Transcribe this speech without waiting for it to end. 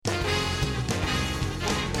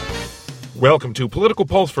Welcome to Political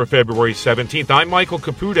Pulse for February 17th. I'm Michael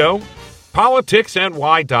Caputo,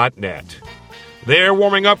 politicsny.net. They're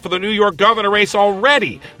warming up for the New York governor race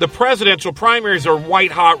already. The presidential primaries are white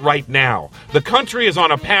hot right now. The country is on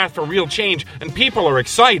a path for real change, and people are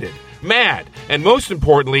excited, mad, and most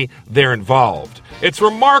importantly, they're involved. It's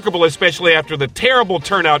remarkable, especially after the terrible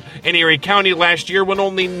turnout in Erie County last year when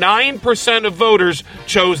only 9% of voters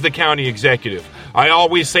chose the county executive. I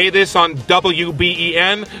always say this on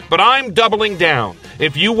WBEN, but I'm doubling down.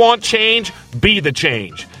 If you want change, be the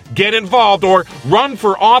change. Get involved or run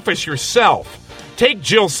for office yourself. Take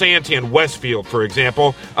Jill Santee in Westfield, for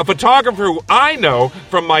example, a photographer who I know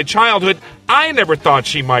from my childhood. I never thought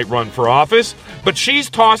she might run for office, but she's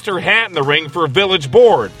tossed her hat in the ring for a village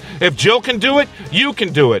board. If Jill can do it, you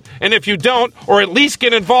can do it. And if you don't, or at least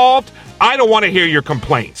get involved, I don't want to hear your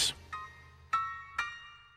complaints.